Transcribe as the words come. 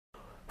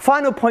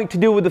Final point to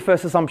deal with the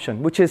first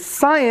assumption, which is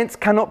science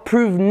cannot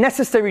prove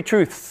necessary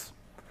truths.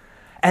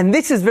 And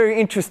this is very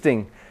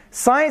interesting.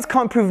 Science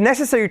can't prove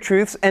necessary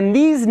truths, and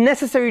these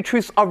necessary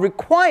truths are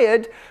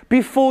required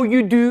before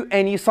you do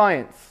any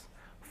science.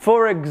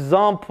 For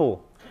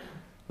example,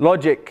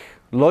 logic,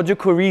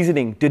 logical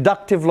reasoning,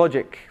 deductive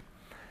logic.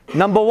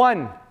 Number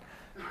one,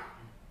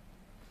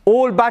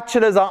 all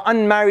bachelors are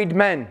unmarried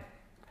men.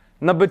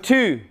 Number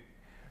two,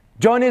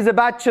 John is a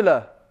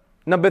bachelor.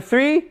 Number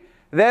three,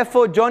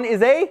 therefore John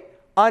is a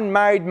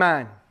unmarried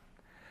man.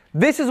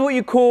 This is what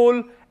you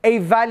call a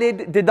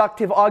valid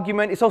deductive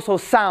argument. It's also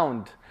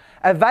sound.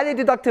 A valid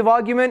deductive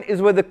argument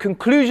is where the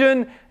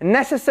conclusion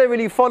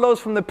necessarily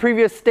follows from the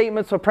previous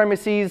statements or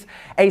premises.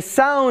 A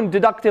sound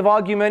deductive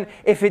argument,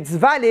 if it's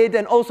valid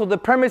and also the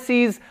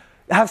premises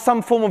have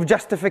some form of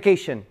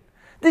justification.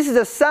 This is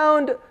a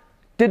sound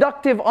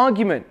deductive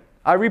argument.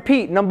 I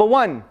repeat, number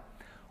one,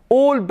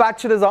 all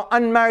bachelors are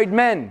unmarried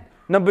men.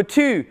 Number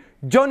two,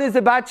 John is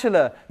a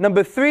bachelor.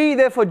 Number three,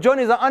 therefore John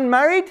is an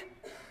unmarried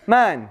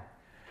man.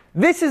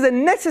 This is a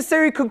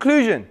necessary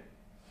conclusion.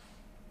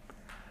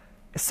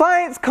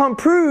 Science can't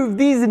prove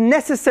these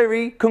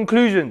necessary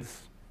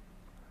conclusions.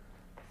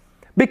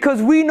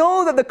 Because we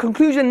know that the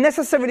conclusion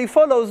necessarily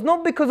follows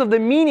not because of the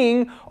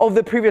meaning of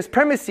the previous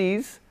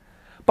premises,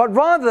 but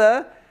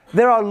rather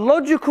there are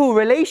logical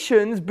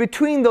relations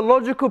between the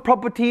logical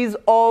properties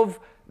of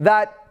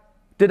that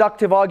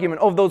deductive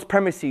argument, of those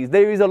premises.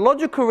 There is a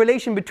logical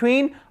relation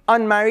between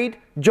unmarried,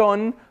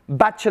 John,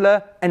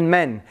 bachelor, and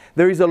men.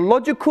 There is a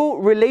logical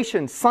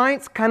relation.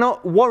 Science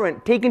cannot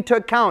warrant, take into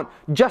account,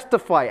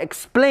 justify,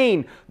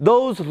 explain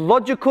those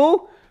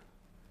logical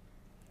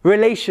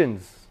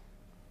relations.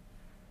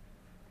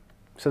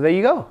 So there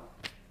you go.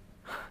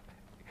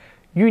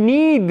 You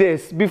need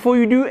this before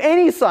you do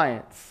any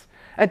science.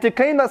 And to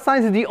claim that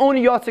science is the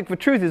only yardstick for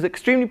truth is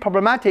extremely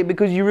problematic,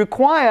 because you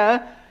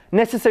require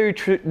necessary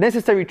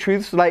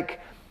truths like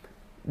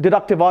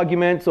deductive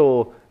arguments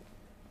or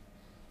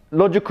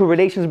logical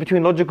relations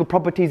between logical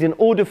properties in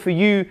order for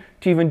you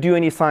to even do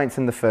any science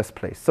in the first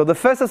place. So the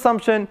first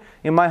assumption,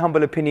 in my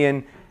humble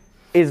opinion,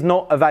 is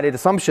not a valid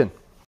assumption.